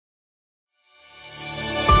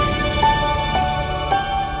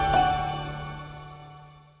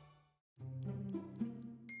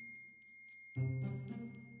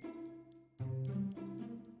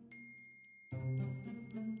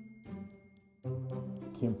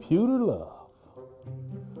computer love,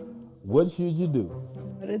 what should you do?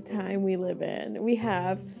 What a time we live in. We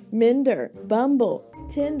have Minder, Bumble,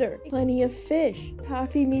 Tinder, Plenty of Fish,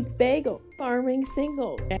 Coffee Meets Bagel, Farming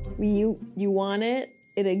Singles. You want it,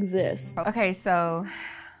 it exists. Okay, so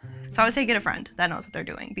I would say get a friend that knows what they're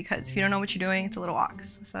doing, because if you don't know what you're doing, it's a little awkward.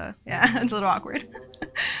 So yeah, it's a little awkward.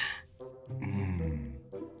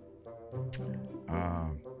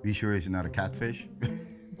 Be sure it's not a catfish.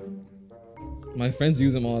 My friends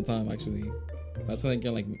use them all the time, actually. That's why I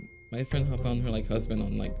get, like, my friend found her, like, husband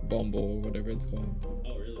on, like, Bumble or whatever it's called.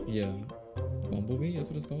 Oh, really? Yeah. Bumblebee, that's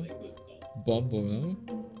what it's called? Bumble, no?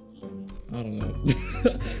 I don't know.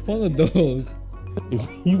 One of those.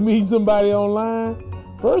 If you meet somebody online,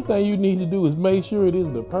 first thing you need to do is make sure it is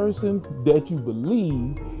the person that you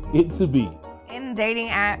believe it to be. In dating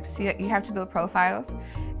apps, you have to build profiles.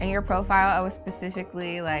 And your profile, I would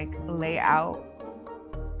specifically like lay out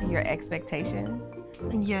your expectations.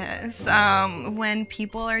 Yes, when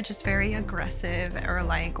people are just very aggressive or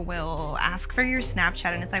like will ask for your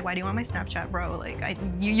Snapchat, and it's like, why do you want my Snapchat, bro? Like,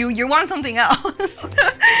 you want something else.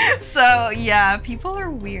 So yeah, people are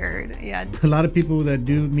weird. Yeah. A lot of people that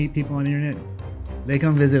do meet people on the internet, they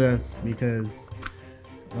come visit us because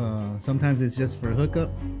sometimes it's just for a hookup,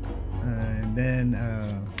 and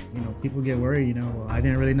then you know, people get worried. You know, well, I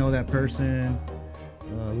didn't really know that person.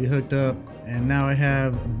 We hooked up, and now I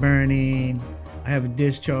have burning. I have a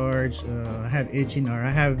discharge, I have itching, or I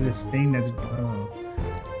have this thing that's,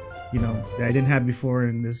 you know, that I didn't have before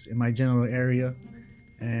in my genital area.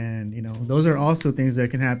 And, you know, those are also things that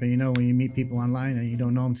can happen, you know, when you meet people online and you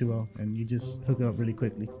don't know them too well and you just hook up really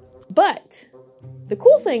quickly. But the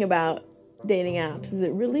cool thing about dating apps is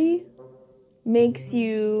it really makes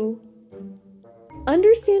you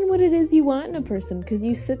understand what it is you want in a person, because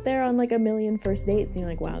you sit there on like a million first dates and you're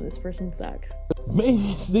like, wow, this person sucks.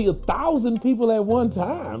 Maybe see 1,000 people at one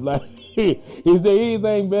time. Like, is there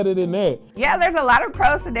anything better than that? Yeah, there's a lot of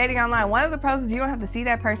pros to dating online. One of the pros is you don't have to see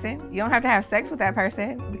that person. You don't have to have sex with that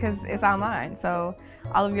person because it's online. So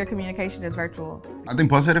all of your communication is virtual. I think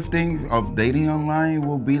positive thing of dating online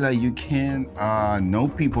will be like you can know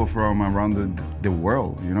people from around the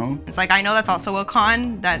world, you know? It's like, I know that's also a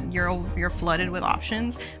con, that you're flooded with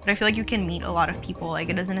options, but I feel like you can meet a lot of people. Like,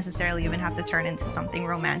 it doesn't necessarily even have to turn into something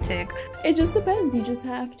romantic. It just depends. You just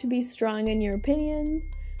have to be strong in your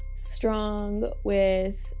opinions, strong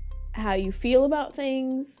with how you feel about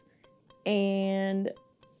things, and,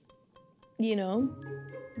 you know,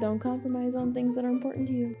 don't compromise on things that are important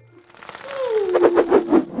to you.